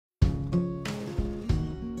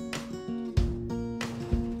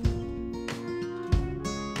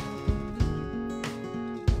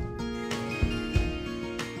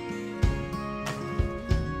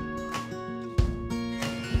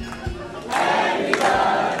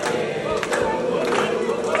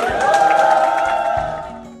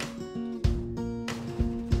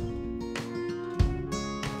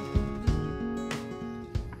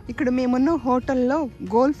ఇక్కడ మేమున్న హోటల్లో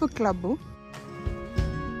గోల్ఫ్ క్లబ్.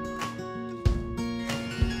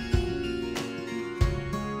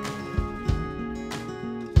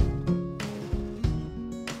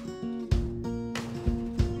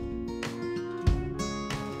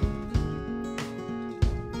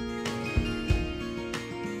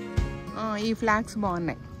 ఈ ఫ్లాగ్స్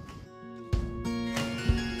బాగున్నాయి.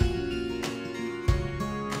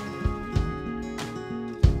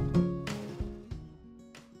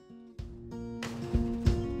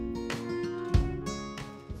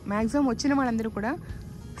 మ్యాక్సిమం వచ్చిన వాళ్ళందరూ కూడా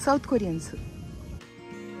సౌత్ కొరియన్స్.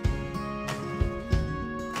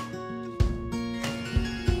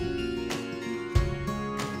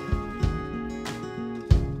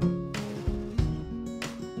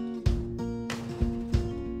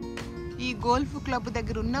 ఈ గోల్ఫ్ క్లబ్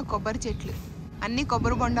దగ్గర ఉన్న కొబ్బరి చెట్లు అన్ని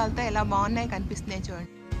కొబ్బరి బొండాలతో ఎలా బాగున్నాయి కనిపిస్తున్నాయి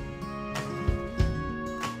చూడండి.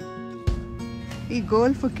 ఈ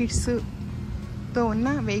గోల్ఫ్ కిట్స్ తో ఉన్న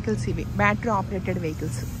వెహికల్స్ ఇవి, battery operated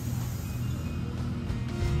vehicles.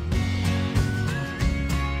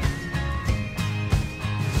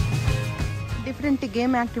 Different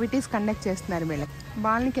game activities conduct చేస్తున్నారు. వీళ్ళకి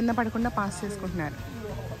బాల్ని కింద పడకుండా పాస్ చేసుకుంటున్నారు.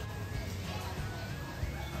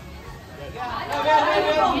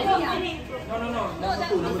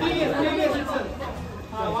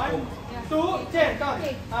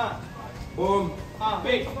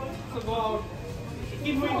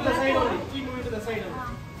 Keep moving to the side only. Keep moving to the side only.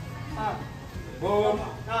 Boom.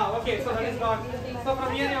 Okay. So that is gone. So from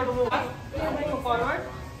here you have to move. Move forward.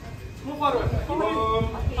 Move forward. Boom.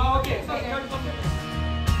 Okay. So you have to come.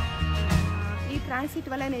 ఈ transit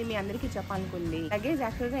వల్ల నేను మీ అందరికీ చెప్పాలనుకుంది, luggage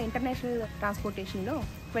యాక్చువల్గా international ట్రాన్స్పోర్టేషన్లో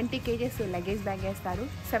 20 kgs luggage bag వేస్తారు,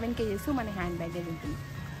 7 kgs మన hand baggage ఉంటుంది.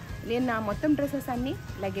 నేను నా మొత్తం డ్రెస్సెస్ అన్నీ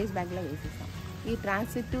లగేజ్ బ్యాగ్లో వేసేసాను. ఈ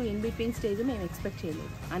ట్రాన్సిట్ ఇన్ బిట్వీన్ స్టేజ్ మేము ఎక్స్పెక్ట్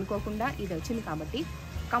చేయలేదు. అనుకోకుండా ఇది వచ్చింది కాబట్టి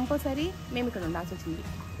కంపల్సరీ మేము ఇక్కడ ఉండాల్సి వచ్చింది.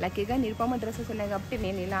 లక్కీగా నిరుపమ డ్రెస్సెస్ ఉన్నాయి కాబట్టి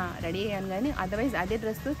నేను ఇలా రెడీ అయ్యాను, కానీ అదర్వైజ్ అదే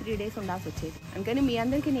డ్రెస్తో 3 days ఉండాల్సి వచ్చేది. అందుకని మీ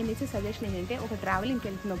అందరికీ నేను ఇచ్చే సజెషన్ ఏంటంటే, ఒక ట్రావెలింగ్కి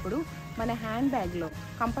వెళ్తున్నప్పుడు మన హ్యాండ్ బ్యాగ్లో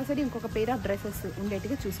కంపల్సరీ ఇంకొక పేర్ ఆఫ్ డ్రెస్సెస్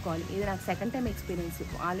ఉండేట్టుగా చూసుకోవాలి. ఇది నాకు సెకండ్ టైం ఎక్స్పీరియన్స్.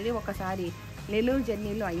 ఆల్రెడీ ఒకసారి నెల్లూరు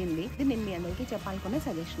జర్నీలో అయ్యింది. ఇది నేను మీ అందరికీ చెప్పాలనుకునే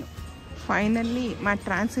సజెషన్. ఫైనల్లీ మా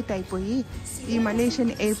ట్రాన్సిట్ అయిపోయి ఈ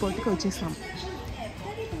మలేషియన్ ఎయిర్పోర్ట్కి వచ్చేసాం.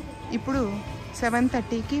 ఇప్పుడు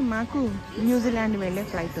 7:30కి మాకు న్యూజిలాండ్ వెళ్ళే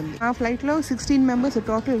ఫ్లైట్ ఉంది. ఆ ఫ్లైట్లో 16 మెంబర్స్,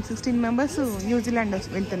 టోటల్ 16 మెంబర్స్ న్యూజిలాండ్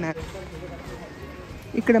వెళ్తున్నారు.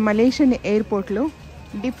 ఇక్కడ మలేషియన్ ఎయిర్పోర్ట్లో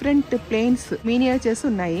డిఫరెంట్ ప్లేన్స్ మినియేచర్స్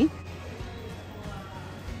ఉన్నాయి.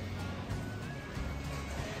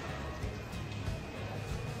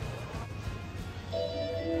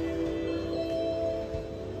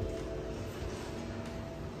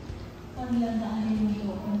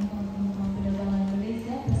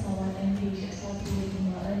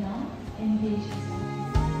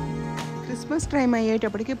 క్రిస్మస్ టైం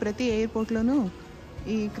అయ్యేటప్పటికి ప్రతి ఎయిర్పోర్ట్లోనూ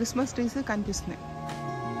ఈ క్రిస్మస్ ట్రీస్ కనిపిస్తున్నాయి.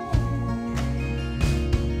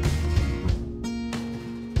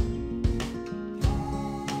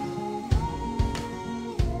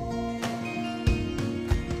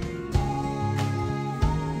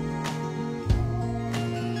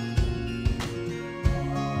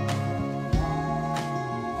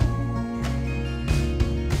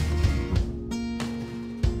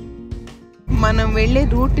 మనం వెళ్ళే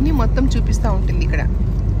రూట్ని మొత్తం చూపిస్తూ ఉంటుంది. ఇక్కడ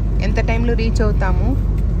ఎంత టైంలో రీచ్ అవుతాము,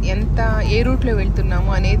 ఏ రూట్లో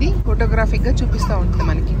వెళ్తున్నాము అనేది ఫోటోగ్రాఫిక్గా చూపిస్తూ ఉంటుంది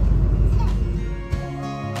మనకి.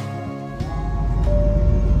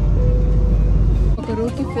 ఒక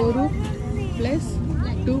రూకి 4 +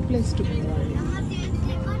 2 + 2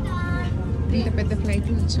 ఇంత పెద్ద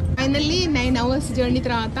ఫ్లైట్లో వచ్చాం. ఫైనల్లీ 9 hours జర్నీ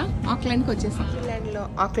తర్వాత ఆక్లాండ్కి వచ్చేసాం.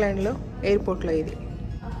 ఆక్లాండ్లో ఎయిర్పోర్ట్లో ఇది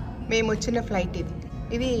మేము వచ్చిన ఫ్లైట్.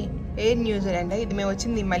 ఇది ఎయిర్ న్యూజిలాండ్. ఇది మేము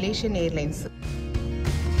వచ్చింది మలేషియన్ ఎయిర్లైన్స్.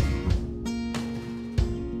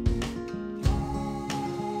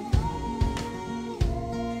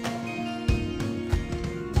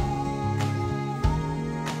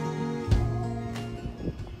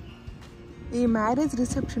 ఈ మ్యారేజ్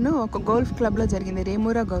రిసెప్షన్ ఒక గోల్ఫ్ క్లబ్లో జరిగింది,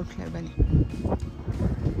 రేమూరా గోల్ఫ్ క్లబ్ అని.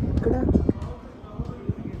 ఇక్కడ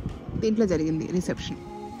దీంట్లో జరిగింది రిసెప్షన్.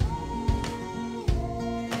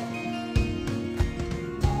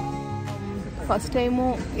 ఫస్ట్ టైము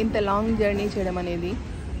ఇంత లాంగ్ జర్నీ చేయడం అనేది.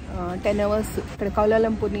 10 hours ఇక్కడ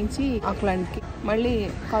కౌలాలంపూర్ నుంచి ఆక్లాండ్కి, మళ్ళీ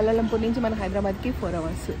కౌలాలంపూర్ నుంచి మన హైదరాబాద్కి 4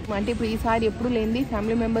 hours. అంటే ఇప్పుడు ఈసారి ఎప్పుడు లేనిది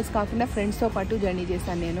ఫ్యామిలీ మెంబర్స్ కాకుండా ఫ్రెండ్స్తో పాటు జర్నీ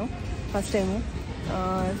చేశాను నేను first time.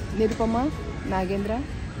 Nirupama, Nagendra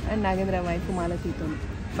and Nagendra wife మాలతీతో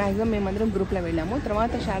maximum మేమందరం గ్రూప్లో వెళ్ళాము.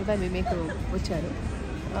 తర్వాత శారదా, వివేక్ వచ్చారు.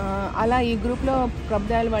 అలా ఈ గ్రూప్లో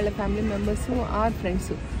ప్రభుదాయాలు వాళ్ళ family members are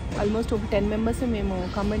friends almost ఒక 10 మెంబర్స్ మేము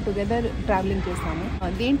కంబైన్ టుగెదర్ ట్రావెలింగ్ చేస్తాము.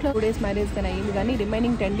 దీంట్లో 2 days మ్యారేజ్ కానీ అయింది, కానీ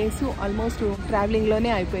రిమైనింగ్ 10 days ఆల్మోస్ట్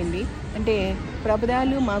ట్రావెలింగ్లోనే అయిపోయింది. అంటే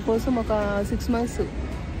ప్రభుదాలు మా కోసం ఒక 6 months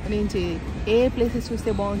నుంచి ఏ ప్లేసెస్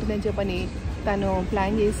చూస్తే బాగుంటుందని చెప్పని తను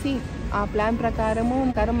ప్లాన్ చేసి ఆ ప్లాన్ ప్రకారం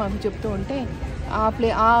మాకు చెప్తూ ఉంటే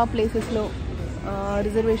ఆ ప్లేసెస్లో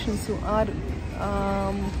రిజర్వేషన్స్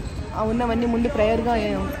ఉన్నవన్నీ ముందు ప్రయర్గా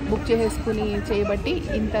బుక్ చేసుకుని చేయబట్టి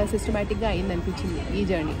ఇంత సిస్టమేటిక్గా అయిందనిపించింది ఈ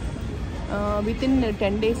జర్నీ. వితిన్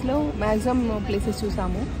 10 daysలో మ్యాక్సిమం ప్లేసెస్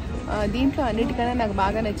చూసాము. దీంట్లో అన్నిటికన్నా నాకు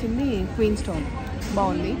బాగా నచ్చింది క్వీన్స్ టౌన్.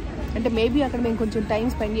 బాగుంది. అంటే మేబీ అక్కడ మేము కొంచెం టైం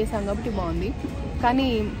స్పెండ్ చేసాం కాబట్టి బాగుంది. కానీ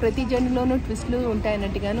ప్రతి జర్నీలోనూ ట్విస్ట్లు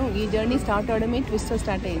ఉంటాయన్నట్టుగాను ఈ జర్నీ స్టార్ట్ అవడమే ట్విస్ట్తో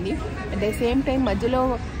స్టార్ట్ అయింది. అట్ ద సేమ్ టైం మధ్యలో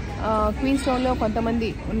క్వీన్స్ టౌన్లో కొంతమంది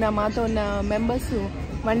మాతో ఉన్న మెంబర్స్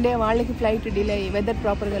వన్ డే వాళ్ళకి ఫ్లైట్ డిలే అయ్యి వెదర్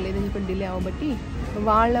ప్రాపర్గా లేదని చెప్పి డిలే అవ్వబట్టి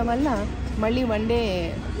వాళ్ళ వల్ల మళ్ళీ వన్ డే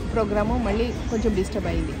ప్రోగ్రాము మళ్ళీ కొంచెం డిస్టర్బ్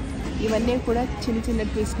అయింది. ఇవన్నీ కూడా చిన్న చిన్న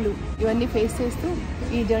ట్విస్ట్లు ఇవన్నీ ఫేస్ చేస్తూ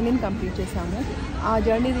ఈ జర్నీని కంప్లీట్ చేసాము. ఆ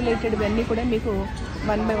జర్నీ రిలేటెడ్ ఇవన్నీ కూడా మీకు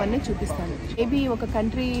 1 by 1 చూపిస్తాను. మేబీ ఒక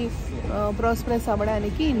కంట్రీ ప్రాస్పరస్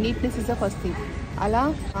అవ్వడానికి neatness is the first thing. అలా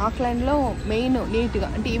ఆక్లాండ్లో మెయిన్ నీట్గా,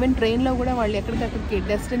 అంటే ఈవెన్ ట్రైన్లో కూడా వాళ్ళు ఎక్కడికక్కడికి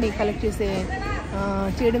డస్ట్ని కలెక్ట్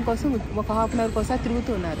చేయడం కోసం ఒక 1/2 hour కోసం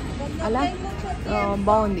తిరుగుతూ ఉన్నారు. అలా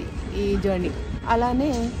బాగుంది ఈ జర్నీ.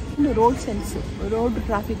 అలానే రోడ్ సెన్స్, రోడ్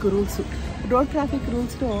ట్రాఫిక్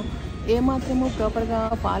రూల్స్లో ఏమాత్రము ప్రాపర్గా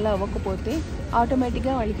ఫాలో అవ్వకపోతే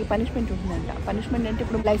ఆటోమేటిక్గా వాళ్ళకి పనిష్మెంట్ ఉంటుందంట. పనిష్మెంట్ అంటే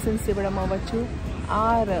ఇప్పుడు లైసెన్స్ ఇవ్వడం అవ్వచ్చు,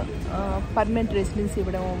 ఆర్ పర్మనెంట్ రెసిడెన్స్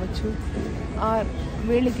ఇవ్వడం అవ్వచ్చు, ఆర్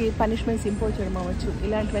వీళ్ళకి పనిష్మెంట్స్ ఇంపోజ్ చేయడం అవ్వచ్చు.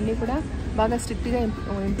 ఇలాంటివన్నీ కూడా బాగా స్ట్రిక్ట్గా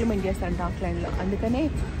ఇంప్లిమెంట్ చేస్తారంట ఆక్లాండ్లో. అందుకనే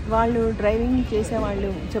వాళ్ళు డ్రైవింగ్ చేసే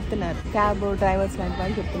వాళ్ళు చెప్తున్నారు, క్యాబ్ డ్రైవర్స్ లాంటి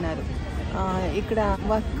వాళ్ళు చెప్తున్నారు, ఇక్కడ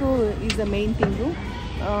work is the main thing,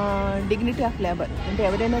 dignity of labour. అంటే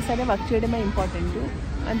ఎవరైనా సరే వర్క్ చేయడమే ఇంపార్టెంట్,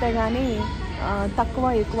 అంతేగాని తక్కువ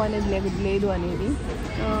ఎక్కువ అనేది లేదు అనేది.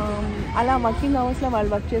 అలా వర్కింగ్ అవర్స్లో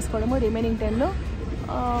వాళ్ళు వర్క్ చేసుకోవడము, రిమైనింగ్ టైంలో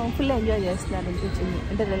ఫుల్ ఎంజాయ్ చేస్తున్నారు అనిపించింది.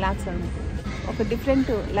 అంటే రిలాక్స్ అవ్వడం, ఒక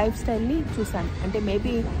డిఫరెంట్ లైఫ్ స్టైల్ని చూశాను. అంటే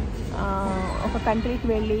మేబీ ఒక కంట్రీకి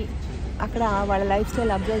వెళ్ళి అక్కడ వాళ్ళ లైఫ్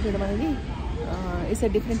స్టైల్ అబ్జర్వ్ చేయడం అనేది ఇట్స్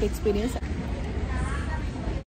ఎ డిఫరెంట్ ఎక్స్పీరియన్స్.